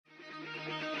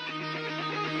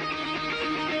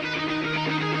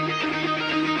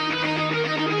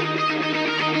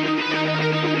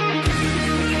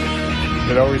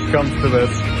always comes to this.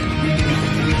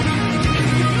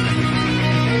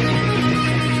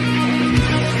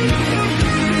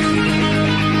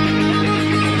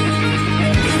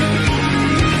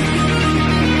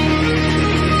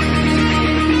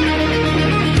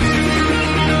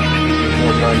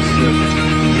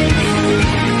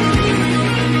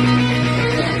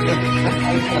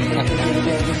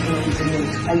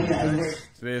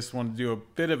 Today I just wanted to do a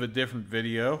bit of a different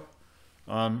video.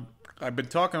 I've been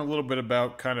talking a little bit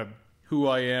about kind of who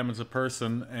I am as a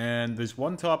person, and there's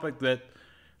one topic that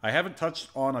I haven't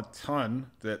touched on a ton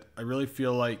that I really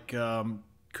feel like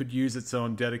could use its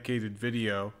own dedicated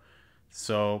video.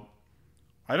 So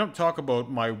I don't talk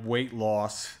about my weight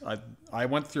loss. I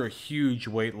went through a huge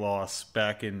weight loss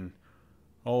back in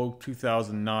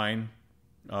 2009.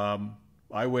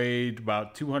 I weighed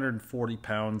about 240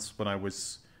 pounds when I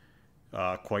was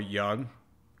quite young.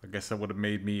 I guess that would have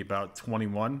made me about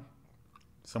 21,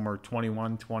 somewhere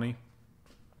 21, 20.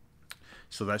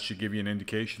 So that should give you an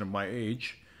indication of my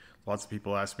age. Lots of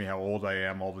people ask me how old I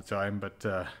am all the time, but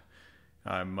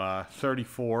I'm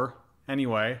 34.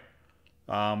 Anyway,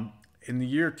 in the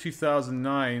year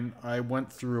 2009, I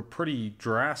went through a pretty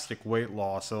drastic weight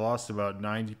loss. I lost about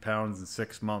 90 pounds in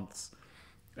 6 months.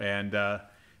 And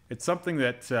it's something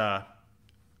that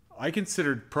I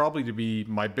considered probably to be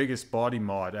my biggest body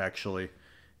mod, actually.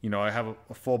 You know, I have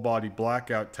a full body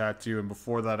blackout tattoo, and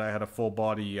before that I had a full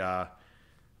body,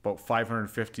 about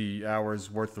 550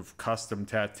 hours worth of custom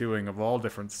tattooing of all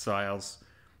different styles.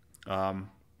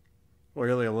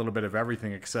 Really a little bit of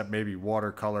everything except maybe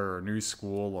watercolor or new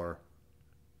school, or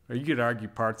you could argue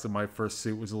parts of my first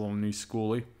suit was a little new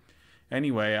schooly.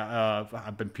 Anyway,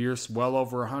 I've been pierced well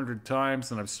over 100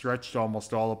 times, and I've stretched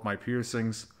almost all of my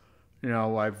piercings. You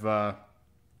know, I've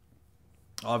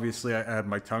obviously I had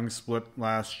my tongue split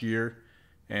last year,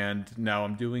 and now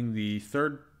I'm doing the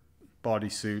third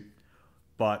bodysuit.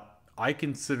 But I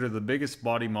consider the biggest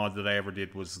body mod that I ever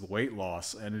did was the weight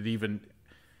loss, and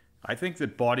I think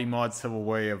that body mods have a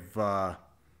way of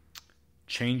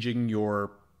changing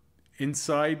your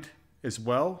inside as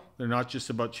well. They're not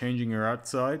just about changing your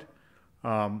outside.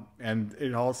 And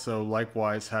it also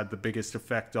likewise had the biggest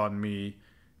effect on me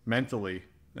mentally,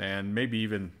 and maybe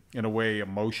even in a way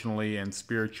emotionally and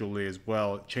spiritually as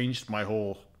well. It changed my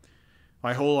whole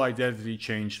identity,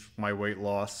 changed my weight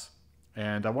loss.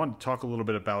 And I wanted to talk a little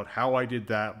bit about how I did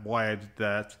that, why I did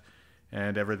that,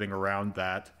 and everything around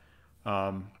that.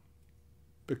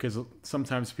 Because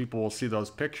sometimes people will see those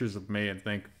pictures of me and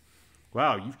think,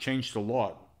 wow, you've changed a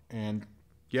lot. And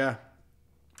yeah,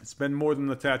 it's been more than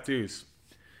the tattoos.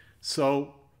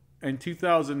 So in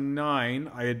 2009,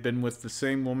 I had been with the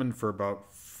same woman for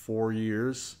about 4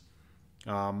 years.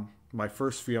 My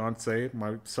first fiance,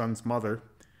 my son's mother,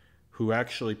 who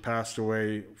actually passed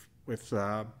away with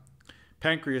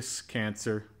pancreas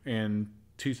cancer in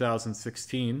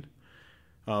 2016.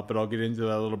 But I'll get into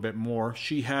that a little bit more.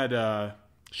 She had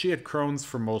Crohn's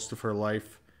for most of her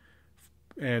life.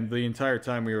 And the entire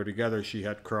time we were together, she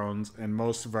had Crohn's. And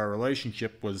most of our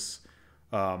relationship was,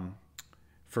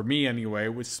 for me anyway,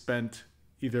 was spent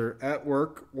either at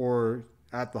work or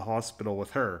at the hospital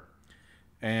with her.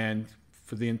 And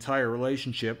for the entire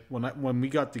relationship, when we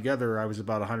got together, I was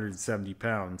about 170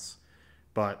 pounds.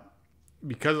 But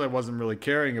because I wasn't really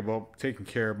caring about taking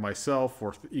care of myself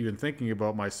or even thinking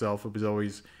about myself, it was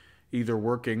always either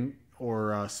working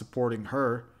or supporting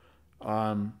her.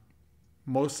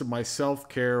 Most of my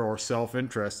self-care or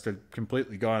self-interest had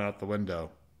completely gone out the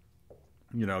window.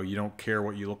 You know, you don't care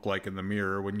what you look like in the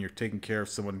mirror when you're taking care of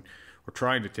someone or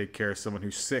trying to take care of someone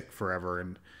who's sick forever.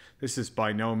 And this is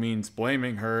by no means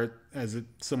blaming her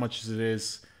so much as it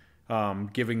is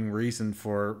giving reason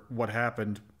for what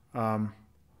happened.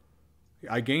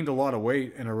 I gained a lot of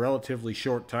weight in a relatively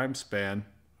short time span.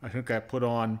 I think I put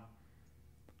on,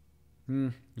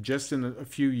 just in a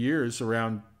few years,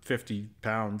 around 50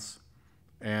 pounds.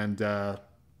 And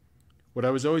what I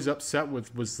was always upset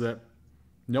with was that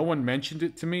no one mentioned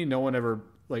it to me. No one ever,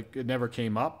 it never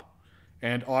came up.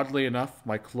 And oddly enough,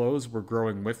 my clothes were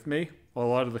growing with me. A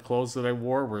lot of the clothes that I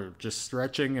wore were just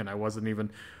stretching, and I wasn't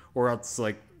even, or else,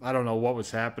 I don't know what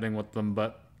was happening with them,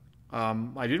 but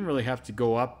I didn't really have to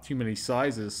go up too many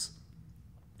sizes.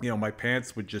 You know, my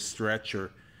pants would just stretch,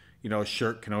 or, you know, a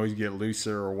shirt can always get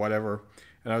looser or whatever.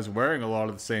 And I was wearing a lot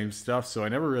of the same stuff, so I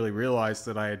never really realized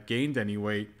that I had gained any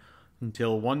weight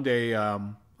until one day I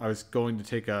was going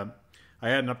to I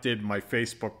hadn't updated my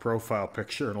Facebook profile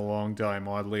picture in a long time,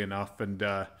 oddly enough, and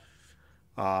I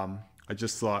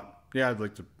just thought, yeah, I'd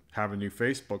like to have a new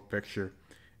Facebook picture.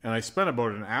 And I spent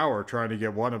about an hour trying to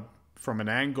get one from an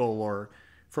angle or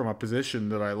from a position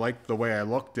that I liked the way I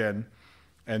looked in.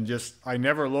 and just I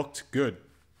never looked good.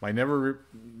 I never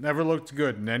looked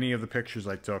good in any of the pictures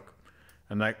I took.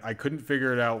 And I couldn't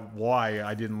figure it out why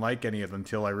I didn't like any of them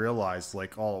until I realized,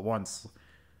 like, all at once,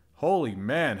 holy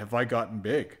man, have I gotten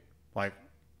big. Like,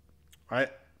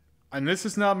 and this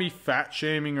is not me fat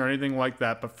shaming or anything like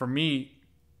that, but for me,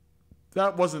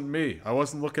 that wasn't me. I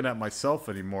wasn't looking at myself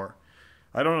anymore.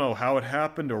 I don't know how it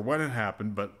happened or when it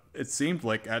happened, but it seemed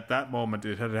like at that moment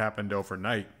it had happened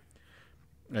overnight.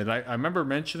 And I remember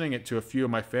mentioning it to a few of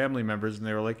my family members, and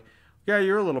they were like, yeah,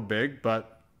 you're a little big,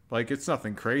 but, like, it's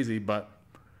nothing crazy, but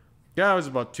yeah, I was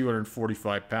about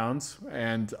 245 pounds,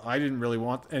 and I didn't really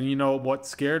want... And you know, what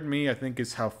scared me, I think,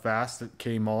 is how fast it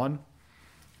came on.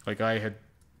 Like, I had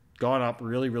gone up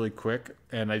really, really quick,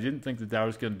 and I didn't think that that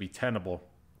was going to be tenable.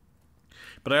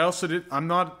 But I also did...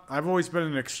 I've always been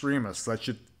an extremist. That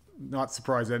should not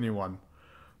surprise anyone.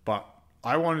 But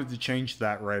I wanted to change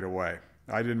that right away.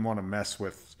 I didn't want to mess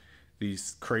with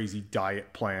these crazy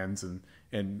diet plans and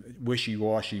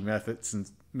wishy-washy methods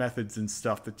and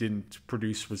stuff that didn't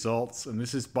produce results. And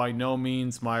this is by no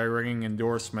means my ringing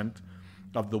endorsement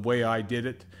of the way I did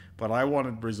it, but I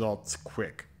wanted results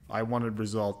quick. I wanted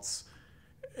results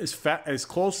as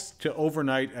close to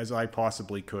overnight as I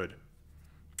possibly could.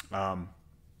 I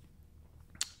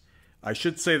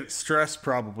should say that stress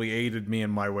probably aided me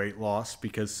in my weight loss,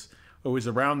 because it was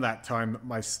around that time that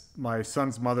my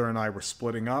son's mother and I were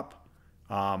splitting up.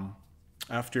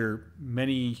 After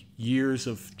many years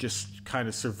of just kind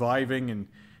of surviving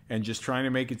and just trying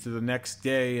to make it to the next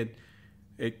day,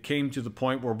 it came to the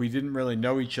point where we didn't really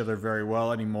know each other very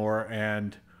well anymore,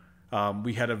 and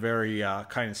we had a very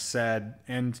kind of sad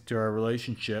end to our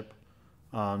relationship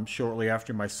shortly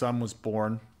after my son was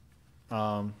born.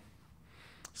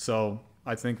 So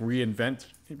I think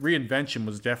reinvention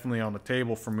was definitely on the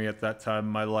table for me at that time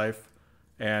in my life,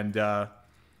 and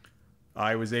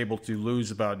I was able to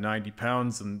lose about 90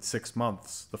 pounds in 6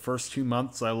 months. The first 2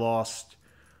 months I lost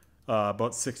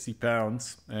about 60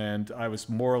 pounds, and I was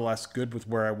more or less good with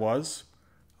where I was.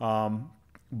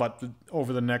 But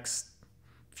over the next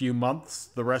few months,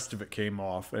 the rest of it came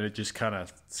off, and it just kind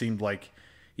of seemed like,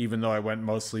 even though I went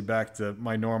mostly back to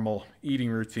my normal eating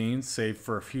routines, save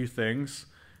for a few things,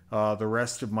 the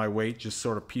rest of my weight just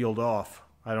sort of peeled off.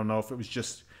 I don't know if it was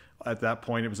just at that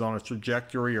point it was on a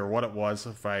trajectory or what it was,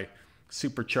 if I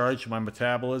supercharged my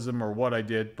metabolism or what I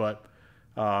did, but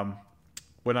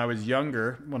when I was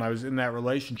younger, when I was in that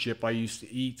relationship, I used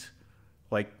to eat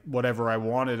like whatever I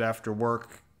wanted after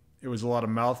work. It was a lot of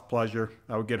mouth pleasure.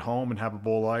 I would get home and have a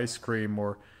bowl of ice cream,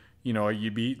 or, you know,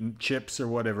 you'd be eating chips or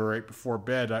whatever right before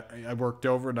bed. I worked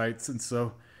overnights, and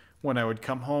so when I would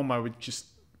come home, I would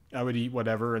eat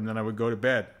whatever, and then I would go to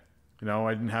bed. You know,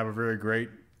 I didn't have a very great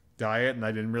diet, and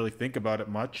I didn't really think about it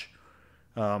much.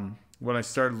 When I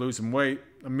started losing weight,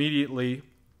 immediately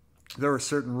there were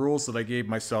certain rules that I gave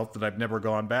myself that I've never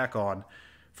gone back on.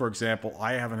 For example,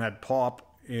 I haven't had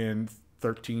pop in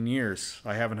 13 years.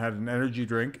 I haven't had an energy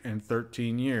drink in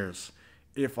 13 years.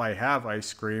 If I have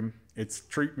ice cream, it's a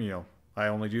treat meal. I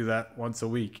only do that once a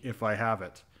week if I have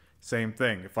it. Same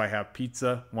thing, if I have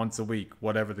pizza, once a week,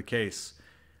 whatever the case.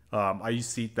 I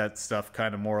used to eat that stuff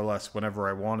kind of more or less whenever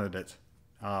I wanted it.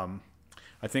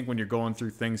 I think when you're going through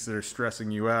things that are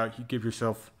stressing you out, you give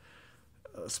yourself,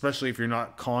 especially if you're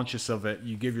not conscious of it,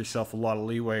 you give yourself a lot of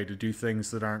leeway to do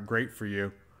things that aren't great for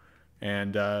you.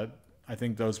 And I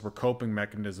think those were coping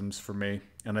mechanisms for me.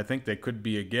 And I think they could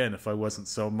be again if I wasn't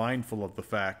so mindful of the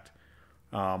fact.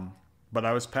 But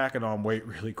I was packing on weight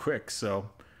really quick. So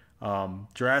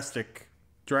drastic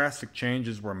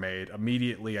changes were made.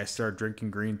 Immediately, I started drinking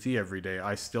green tea every day.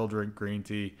 I still drink green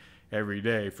tea every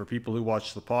day. For people who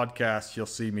watch the podcast, you'll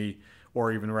see me,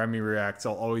 or even Remy Reacts,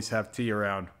 I'll always have tea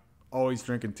around. Always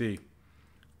drinking tea.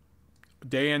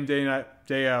 Day in,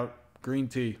 day out, green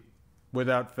tea,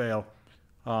 without fail.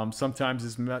 Sometimes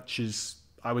as much as,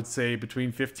 I would say,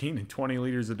 between 15 and 20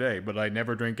 liters a day, but I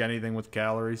never drink anything with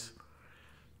calories.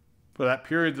 For that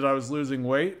period that I was losing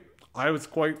weight, I was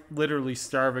quite literally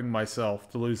starving myself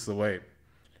to lose the weight.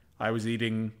 I was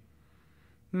eating,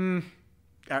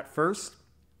 at first,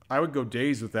 I would go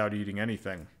days without eating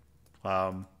anything.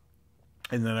 And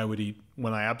then I would eat,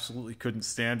 when I absolutely couldn't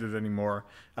stand it anymore,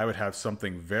 I would have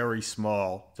something very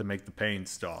small to make the pain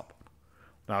stop.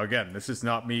 Now again, this is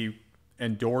not me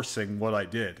endorsing what I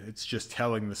did. It's just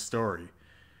telling the story.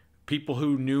 People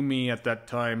who knew me at that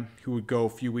time, who would go a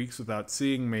few weeks without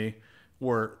seeing me,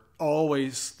 were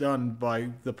always stunned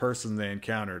by the person they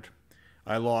encountered.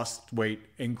 I lost weight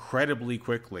incredibly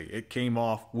quickly. It came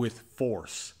off with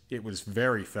force. It was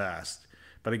very fast.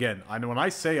 But again, when I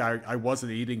say I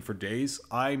wasn't eating for days,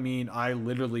 I mean I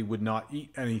literally would not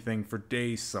eat anything for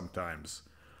days sometimes.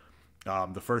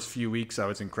 The first few weeks I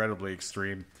was incredibly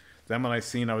extreme. Then when I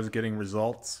seen I was getting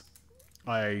results,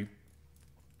 I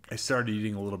started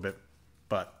eating a little bit,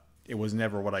 but it was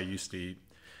never what I used to eat.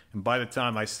 And by the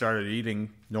time I started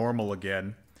eating normal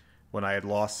again, when I had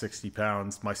lost 60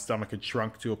 pounds, my stomach had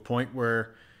shrunk to a point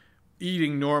where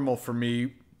eating normal for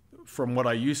me from what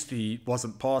I used to eat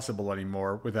wasn't possible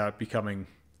anymore without becoming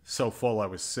so full I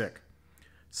was sick.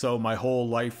 So my whole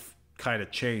life kind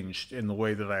of changed in the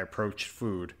way that I approached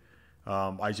food.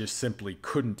 I just simply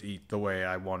couldn't eat the way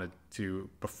I wanted to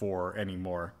before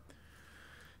anymore.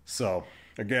 So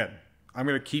again, I'm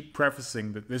going to keep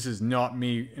prefacing that this is not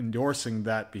me endorsing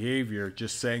that behavior,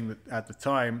 just saying that at the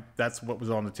time, that's what was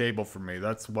on the table for me.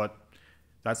 That's what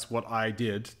I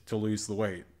did to lose the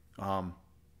weight.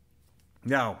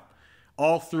 Now,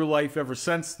 all through life ever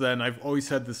since then, I've always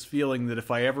had this feeling that if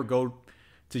I ever go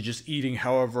to just eating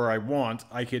however I want,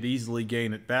 I could easily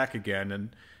gain it back again.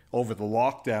 And over the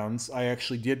lockdowns, I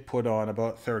actually did put on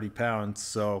about 30 pounds.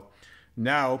 So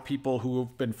now people who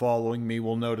have been following me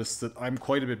will notice that I'm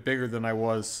quite a bit bigger than I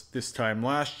was this time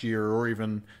last year, or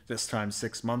even this time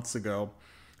 6 months ago.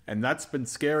 And that's been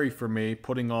scary for me.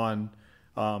 Putting on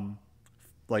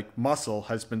like muscle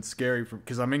has been scary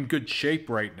because I'm in good shape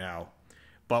right now.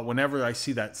 But whenever I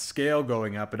see that scale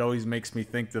going up, it always makes me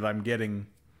think that I'm getting,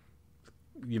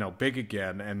 big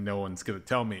again, and no one's going to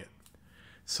tell me it.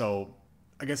 So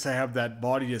I guess I have that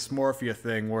body dysmorphia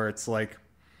thing where it's like,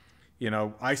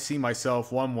 I see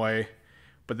myself one way,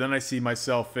 but then I see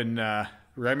myself in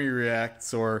Remy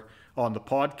Reacts or on the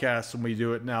podcast when we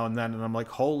do it now and then, and I'm like,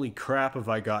 holy crap, have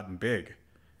I gotten big,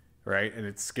 right? And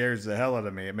it scares the hell out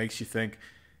of me. It makes you think,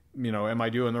 am I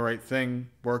doing the right thing,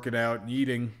 working out and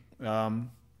eating?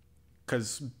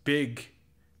 Because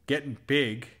getting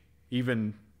big,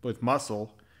 even with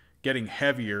muscle, getting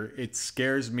heavier, it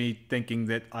scares me thinking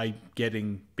that I'm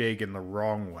getting big in the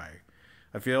wrong way.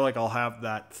 I feel like I'll have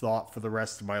that thought for the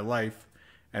rest of my life.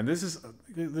 And there's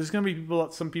going to be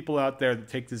some people out there that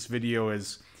take this video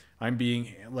as I'm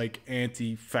being like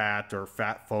anti-fat or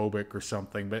fat phobic or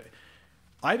something, but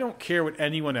I don't care what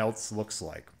anyone else looks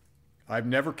like. I've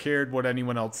never cared what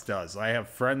anyone else does. I have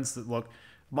friends that look,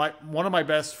 one of my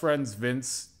best friends,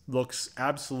 Vince, looks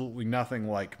absolutely nothing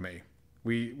like me.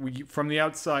 We from the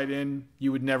outside in,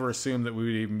 you would never assume that we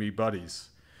would even be buddies.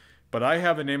 But I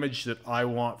have an image that I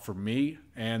want for me,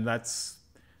 and that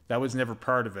was never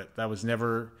part of it. That was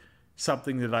never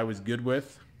something that I was good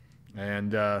with.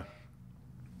 And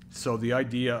so the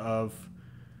idea of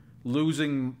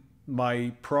losing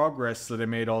my progress that I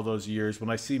made all those years, when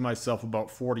I see myself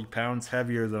about 40 pounds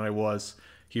heavier than I was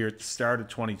here at the start of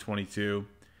 2022,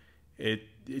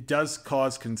 it does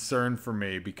cause concern for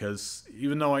me, because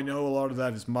even though I know a lot of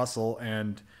that is muscle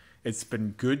and it's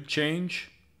been good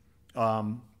change,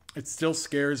 it still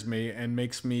scares me and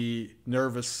makes me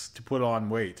nervous to put on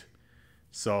weight.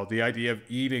 So the idea of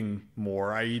eating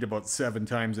more, I eat about 7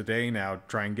 times a day now to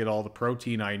try and get all the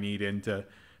protein I need in to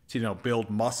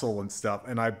build muscle and stuff.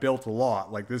 And I built a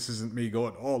lot. Like, this isn't me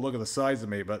going, oh, look at the size of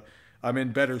me, but I'm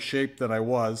in better shape than I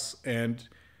was. And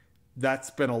that's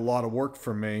been a lot of work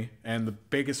for me. And the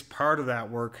biggest part of that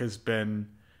work has been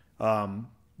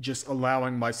just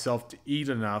allowing myself to eat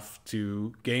enough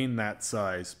to gain that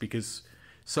size, because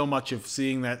so much of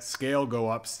seeing that scale go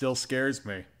up still scares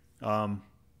me.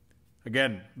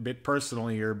 Again, a bit personal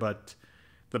here, but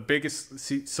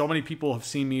so many people have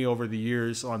seen me over the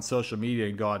years on social media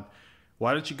and gone,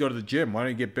 why don't you go to the gym? Why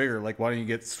don't you get bigger? Like, why don't you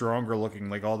get stronger looking?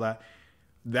 Like, all that.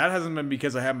 That hasn't been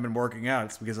because I haven't been working out.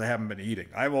 It's because I haven't been eating.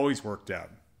 I've always worked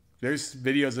out. There's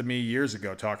videos of me years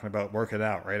ago talking about working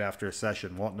out right after a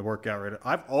session, wanting to work out.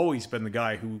 I've always been the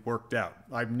guy who worked out.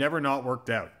 I've never not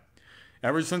worked out.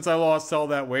 Ever since I lost all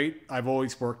that weight, I've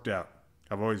always worked out.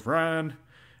 I've always run.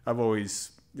 I've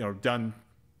always, done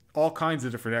all kinds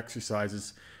of different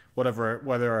exercises,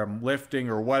 whether I'm lifting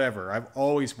or whatever. I've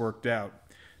always worked out.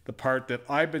 The part that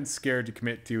I've been scared to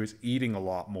commit to is eating a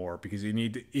lot more, because you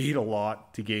need to eat a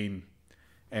lot to gain.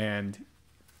 And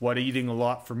what eating a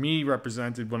lot for me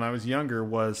represented when I was younger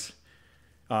was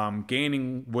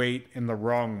gaining weight in the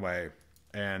wrong way.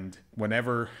 And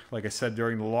whenever, like I said,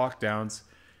 during the lockdowns,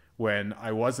 when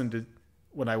I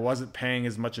wasn't paying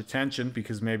as much attention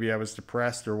because maybe I was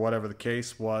depressed or whatever the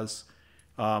case was,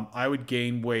 I would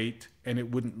gain weight and it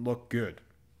wouldn't look good.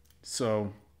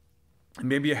 So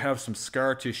maybe I have some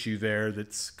scar tissue there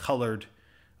that's colored,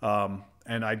 and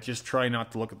I just try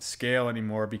not to look at the scale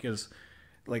anymore, because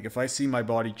like, if I see my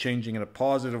body changing in a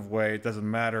positive way, it doesn't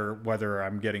matter whether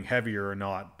I'm getting heavier or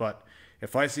not. But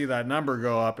if I see that number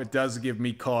go up, it does give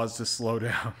me cause to slow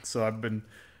down. So I've been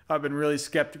really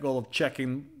skeptical of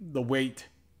checking the weight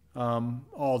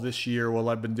all this year while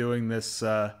I've been doing this.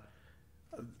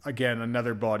 Again,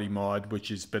 another body mod, which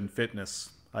has been fitness.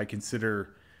 I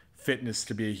consider fitness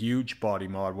to be a huge body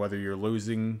mod, whether you're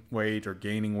losing weight or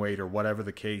gaining weight or whatever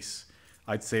the case.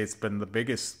 I'd say it's been the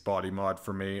biggest body mod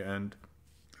for me, and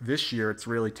this year it's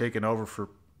really taken over for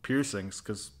piercings,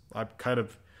 because I've kind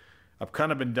of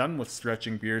been done with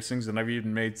stretching piercings, and I've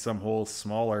even made some holes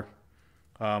smaller.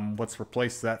 What's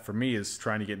replaced that for me is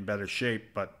trying to get in better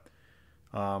shape, but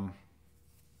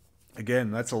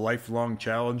again, that's a lifelong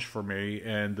challenge for me,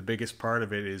 and the biggest part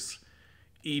of it is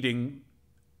eating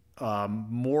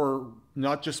more,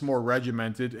 not just more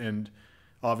regimented, and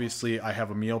obviously I have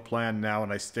a meal plan now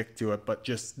and I stick to it, but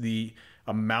just the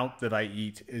amount that I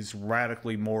eat is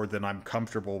radically more than I'm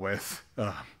comfortable with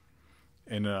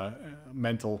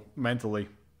mentally.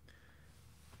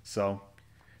 So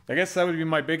I guess that would be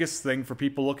my biggest thing for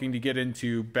people looking to get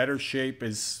into better shape,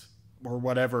 is, or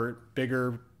whatever,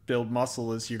 bigger build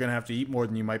muscle, is you're going to have to eat more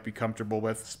than you might be comfortable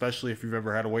with, especially if you've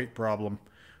ever had a weight problem,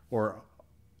 or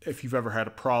if you've ever had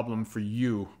a problem for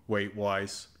you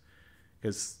weight-wise.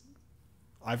 Because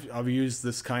I've used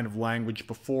this kind of language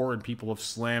before, and people have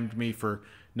slammed me for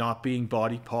not being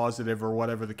body positive or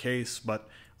whatever the case, but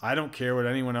I don't care what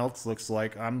anyone else looks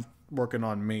like. I'm working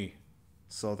on me.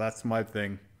 So that's my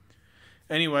thing.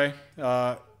 Anyway,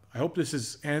 I hope this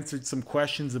has answered some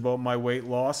questions about my weight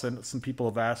loss, and some people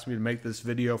have asked me to make this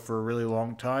video for a really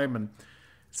long time, and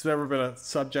it's never been a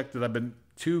subject that I've been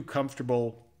too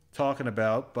comfortable talking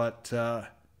about, but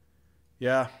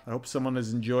yeah, I hope someone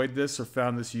has enjoyed this or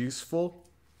found this useful,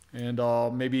 and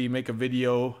I'll maybe make a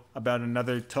video about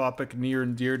another topic near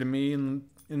and dear to me in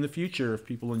the future if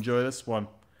people enjoy this one.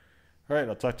 All right,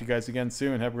 I'll talk to you guys again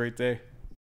soon. Have a great day.